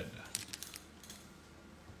red.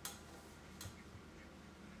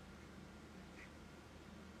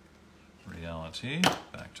 Reality,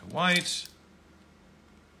 back to white.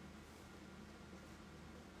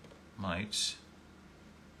 Might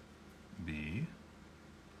be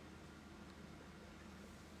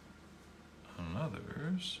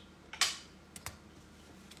another's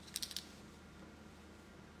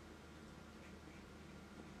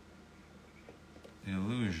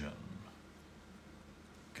illusion.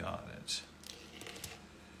 Got it.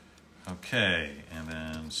 Okay, and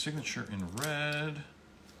then signature in red.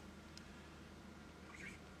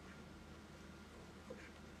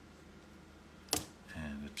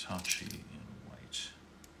 And Itachi in white.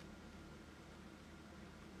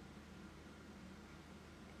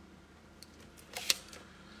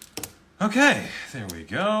 Okay, there we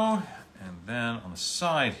go. And then on the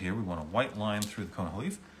side here, we want a white line through the Konoha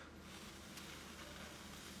leaf.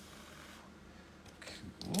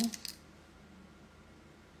 Cool.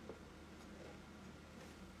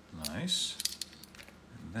 Nice.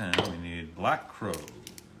 And then we need black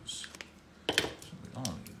crows. So we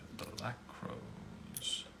all need black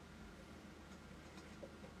crows.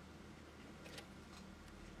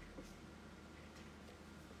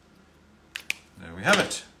 There we have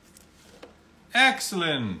it.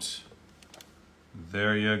 Excellent.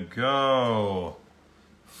 There you go.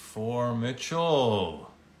 For Mitchell.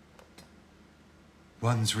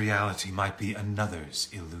 One's reality might be another's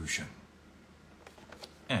illusion.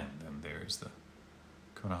 And then there's the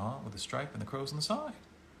Konoha with the stripe and the crows on the side.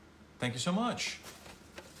 Thank you so much.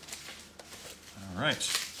 All right.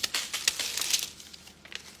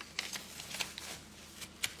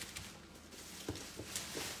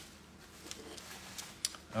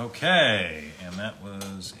 Okay, and that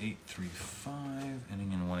was 835,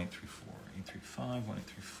 ending in 1834. 835,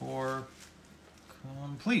 1834.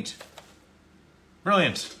 Complete.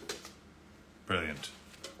 Brilliant. Brilliant.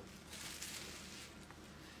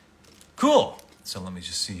 Cool. So let me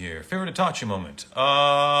just see here. Favorite Itachi moment.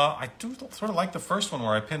 I do sort of like the first one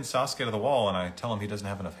where I pinned Sasuke to the wall and I tell him he doesn't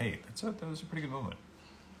have enough hate. That was a pretty good moment.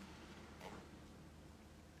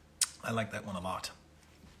 I like that one a lot.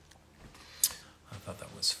 I thought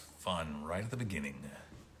that was fun right at the beginning.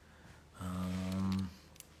 And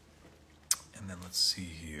then let's see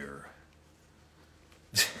here.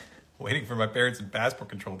 Waiting for my parents in passport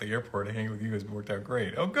control at the airport to hang with you has worked out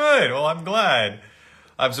great. Oh, good. Well, I'm glad.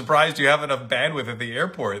 I'm surprised you have enough bandwidth at the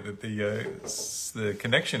airport that the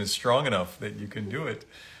connection is strong enough that you can do it.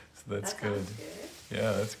 So that's good.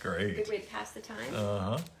 Yeah, that's great. Good way to pass the time.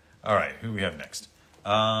 Uh-huh. All right, who do we have next?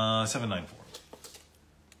 794.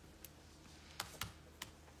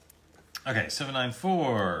 Okay,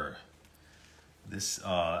 794. This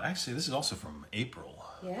actually this is also from April.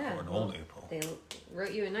 Yeah. Or an old April. They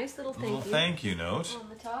wrote you a nice little thank you. Thank you note. On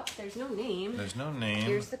the top, there's no name. There's no name.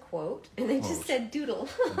 Here's the quote, and they just said doodle.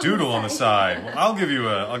 Doodle on the side. Well, I'll give you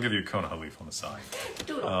a Konoha leaf on the side.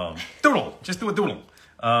 Doodle. Doodle. Just do a doodle.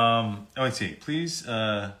 Let's see. Please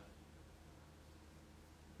draw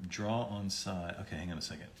on side. Okay, hang on a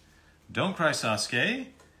second. Don't cry, Sasuke.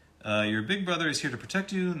 Your big brother is here to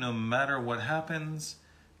protect you no matter what happens.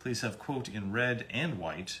 Please have quote in red and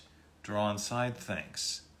white. Draw on side,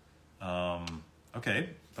 thanks. Okay,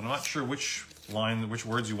 but I'm not sure which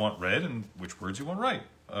words you want red and which words you want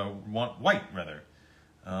want white, rather.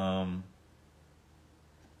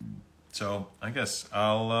 So I guess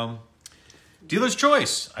I'll, dealer's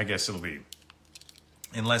choice, I guess it'll be.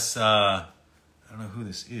 Unless, I don't know who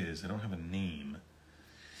this is. I don't have a name.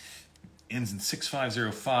 Ends in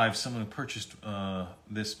 6505. Someone who purchased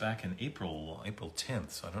this back in April 10th.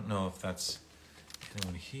 So I don't know if that's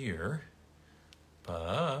anyone here,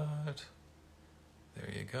 but there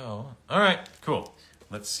you go. All right, cool.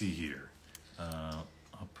 Let's see here. I'll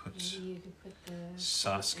put,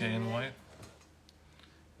 Sasuke in white.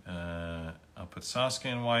 I'll put Sasuke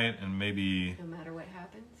in white and maybe... No matter what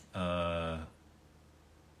happens?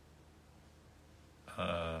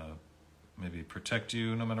 Maybe protect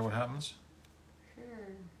you no matter what happens. Sure.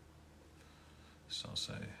 So I'll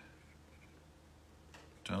say,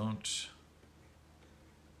 don't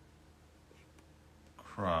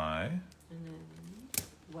cry. And then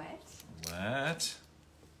wet. Wet.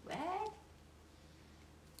 Wet?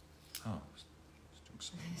 Oh, it's doing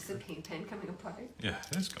something. Is the paint pen coming apart? Yeah,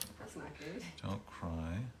 it is coming apart. That's not good. Don't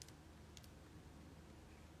cry.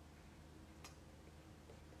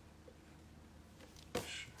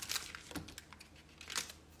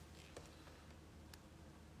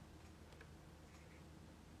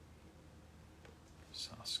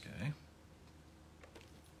 Sasuke.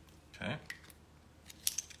 Okay.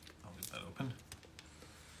 I'll leave that open.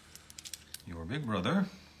 Your big brother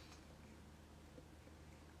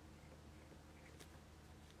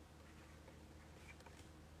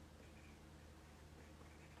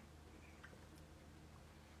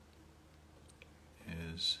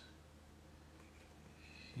is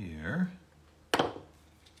here.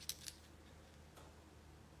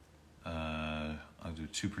 I'll do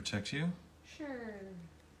to protect you. Sure.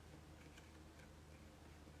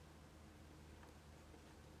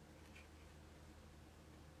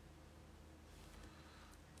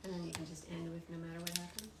 And then you can just end with no matter what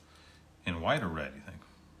happens? In white or red, you think?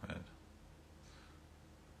 Red.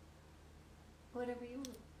 Whatever you want.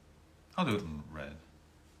 I'll do it in red.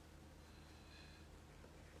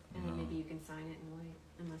 And then maybe you can sign it in white,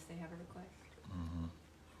 unless they have a request. Mm-hmm.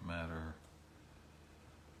 Matter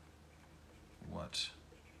what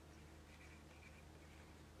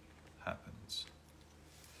happens.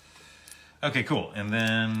 Okay, cool. And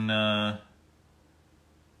then,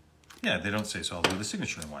 yeah, they don't say, so I'll do the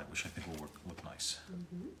signature in white, which I think will look nice.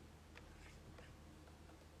 Mm-hmm.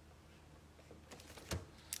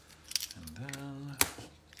 And then,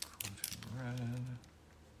 quote in red.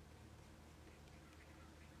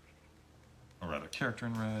 Or rather, character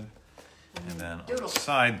in red. And then doodle. On the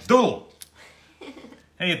side, doodle!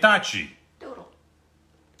 Hey, Itachi! Doodle.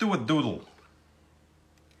 Do a doodle.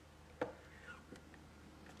 I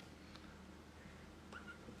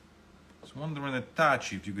was wondering,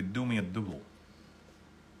 Itachi, if you could do me a doodle.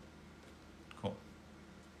 Cool.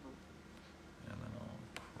 And then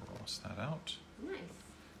I'll cross that out. Nice.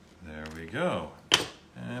 There we go.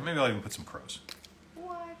 And maybe I'll even put some crows.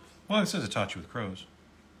 What? Well, it says Itachi with crows.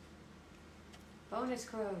 Bonus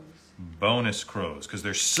crows. Bonus crows, because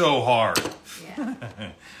they're so hard. Yeah.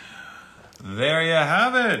 There you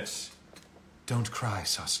have it. Don't cry,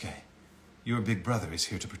 Sasuke. Your big brother is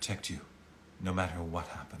here to protect you, no matter what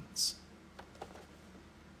happens.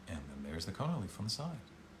 And then there's the Konoha leaf on the side.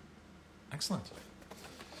 Excellent.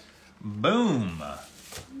 Boom.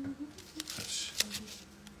 Put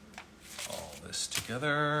all this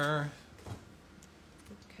together.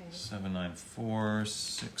 Okay.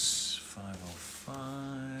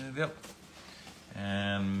 7946505. Yep.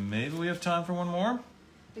 And maybe we have time for one more.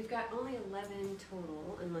 We've got only 11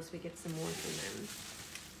 total, unless we get some more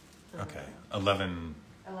from them. Okay, 11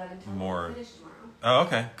 11 total. more. We'll finish tomorrow. Oh,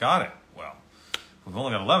 okay, got it. Well, we've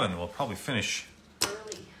only got 11. We'll probably finish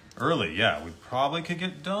early. Yeah, we probably could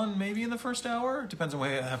get done maybe in the first hour. Depends on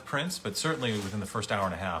where I have prints, but certainly within the first hour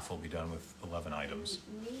and a half, we'll be done with 11 items.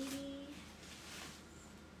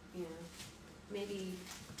 Maybe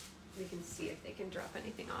we can see if they can drop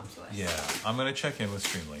anything off to us. Yeah, I'm going to check in with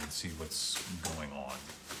Streamily and see what's going on.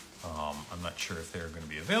 I'm not sure if they're going to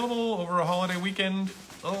be available over a holiday weekend.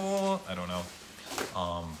 Oh, I don't know.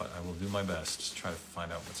 But I will do my best to try to find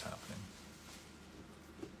out what's happening.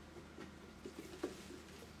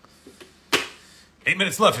 Eight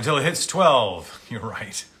minutes left until it hits 12. You're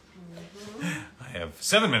right. I have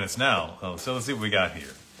 7 minutes now. Oh, so let's see what we got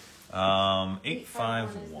here.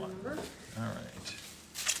 851. All right.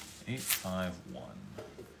 851.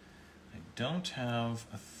 I don't have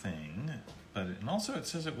a thing, but and also it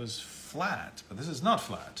says it was flat, but this is not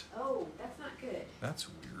flat. Oh, that's not good. That's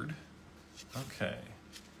weird. Okay.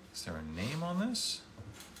 Is there a name on this?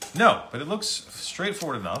 No, but it looks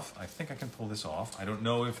straightforward enough. I think I can pull this off. I don't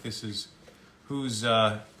know if this is whose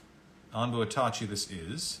Anbu Itachi this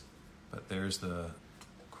is, but there's the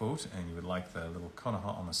quote, and you would like the little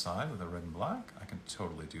Konoha on the side with the red and black. I can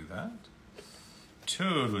totally do that.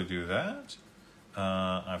 Totally do that.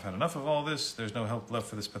 I've had enough of all this. There's no help left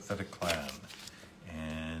for this pathetic clan.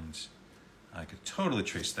 And I could totally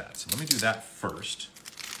trace that. So let me do that first.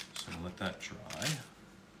 So let that dry.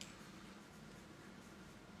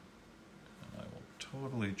 And I will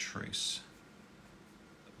totally trace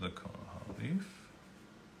the Konoha leaf.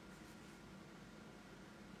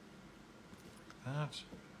 That.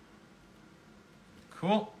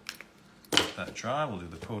 Cool. Let that dry. We'll do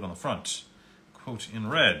the quote on the front. Quote in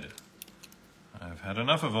red. I've had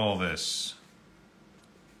enough of all this.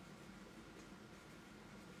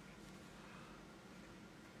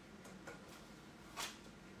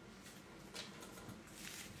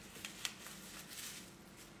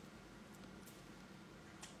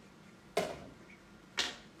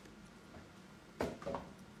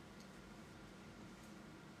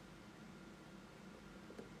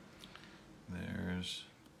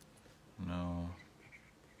 There's no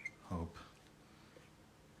hope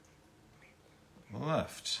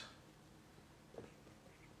left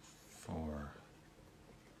for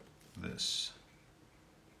this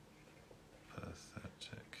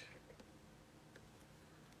pathetic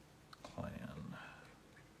clan.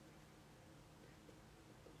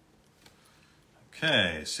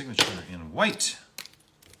 Okay, signature in white.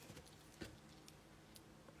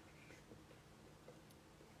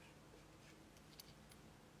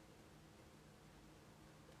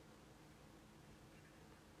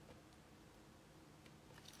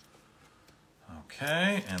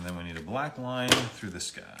 Okay, and then we need a black line through the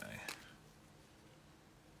sky.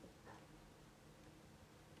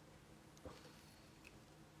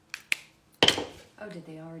 Oh, did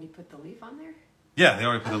they already put the leaf on there? Yeah, they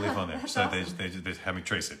already put the leaf on there, so awesome. they just have me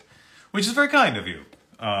trace it, which is very kind of you.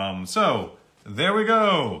 So, there we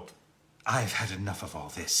go. I've had enough of all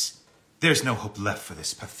this. There's no hope left for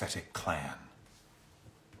this pathetic clan.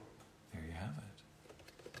 There you have it.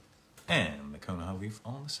 And the Konoha leaf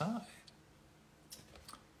on the side.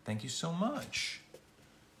 Thank you so much.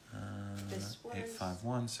 This was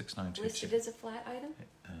 851-6922. listed as a flat item?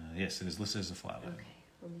 Yes, it is listed as a flat item. Okay,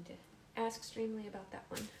 we'll need to ask Streamily about that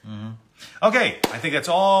one. Mm-hmm. Okay, I think that's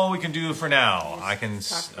all we can do for now. I can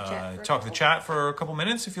talk to the chat for a couple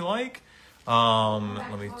minutes if you like.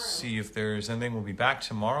 Let me see if there's anything. We'll be back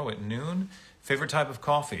tomorrow at noon. Favorite type of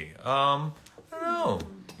coffee? I don't know.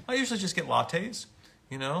 I usually just get lattes,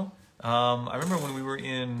 you know. I remember when we were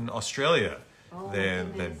in Australia,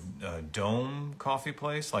 the Dome coffee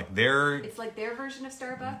place, like it's like their version of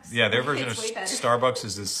Starbucks. Yeah, their version of Starbucks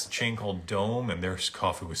is this chain called Dome, and their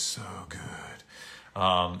coffee was so good.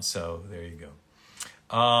 So there you go.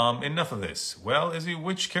 Enough of this. Well, Izzy,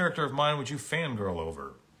 which character of mine would you fangirl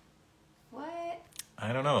over? What?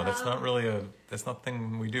 I don't know. That's not really that's not the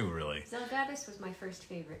thing we do, really. Zelgadis was my first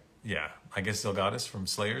favorite. Yeah, I guess Zelgadis from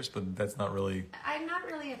Slayers, but that's not really. I'm not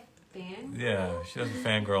really a fan. Yeah, she doesn't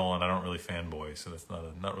fangirl, and I don't really fanboy, so that's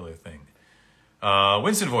not really a thing.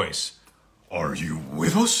 Winston voice. Are you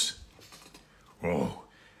with us? Oh,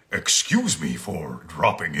 excuse me for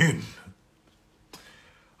dropping in.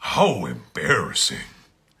 How embarrassing.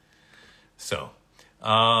 So,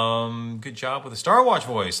 good job with the Star Watch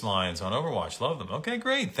voice lines on Overwatch. Love them. Okay,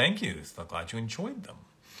 great. Thank you. So glad you enjoyed them.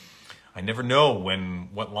 I never know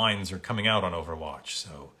what lines are coming out on Overwatch,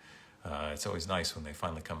 so it's always nice when they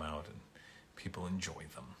finally come out and people enjoy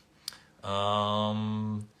them.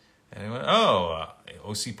 Anyway,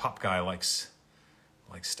 OC Pop Guy likes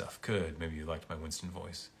stuff. Good. Maybe you liked my Winston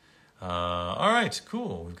voice. All right,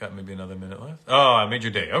 cool. We've got maybe another minute left. Oh, I made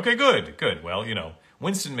your day. Okay, good. Well,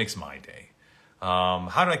 Winston makes my day.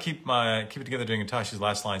 How did I keep it together during Itachi's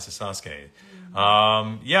last lines to Sasuke?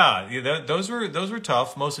 Those were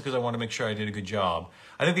tough, mostly because I wanted to make sure I did a good job.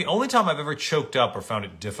 I think the only time I've ever choked up or found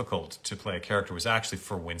it difficult to play a character was actually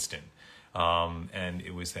for Winston. And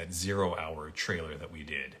it was that 0 hour trailer that we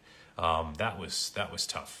did. That was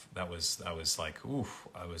tough. I was like, oof,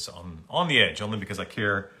 I was on the edge, only because I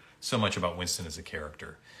care so much about Winston as a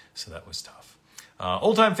character. So that was tough.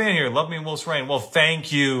 Old time fan here, love me in Wolf's Rain. Well,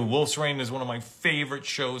 thank you. Wolf's Rain is one of my favorite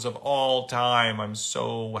shows of all time. I'm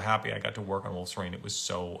so happy I got to work on Wolf's Rain. It was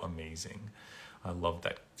so amazing. I loved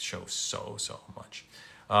that show so much.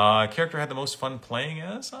 Character I had the most fun playing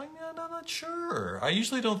as? I'm not sure. I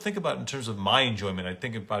usually don't think about it in terms of my enjoyment. I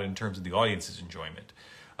think about it in terms of the audience's enjoyment.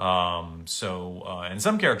 And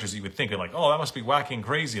some characters you would think are like, oh, that must be wacky and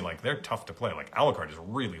crazy. Like, they're tough to play. Like, Alucard is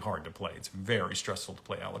really hard to play. It's very stressful to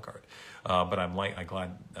play Alucard. But I'm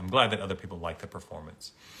glad that other people like the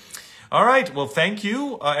performance. All right. Well, thank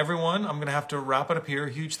you, everyone. I'm going to have to wrap it up here.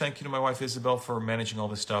 Huge thank you to my wife, Isabel, for managing all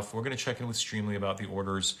this stuff. We're going to check in with Streamily about the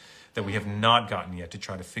orders that we have not gotten yet to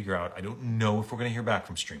try to figure out. I don't know if we're going to hear back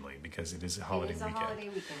from Streamily because it is a holiday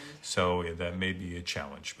weekend. So that may be a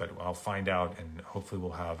challenge, but I'll find out and hopefully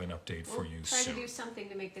we'll have an update for you soon. Try to do something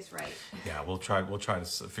to make this right. Yeah, we'll try to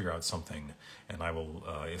figure out something, and I will,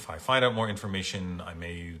 if I find out more information, I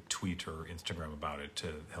may tweet or Instagram about it to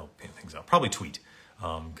help pin things out. Probably tweet,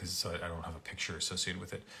 because I don't have a picture associated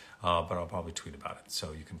with it, but I'll probably tweet about it.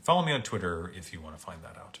 So you can follow me on Twitter if you want to find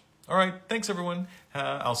that out. All right, thanks everyone.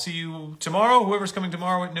 I'll see you tomorrow, whoever's coming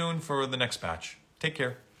tomorrow at noon for the next batch. Take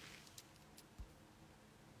care.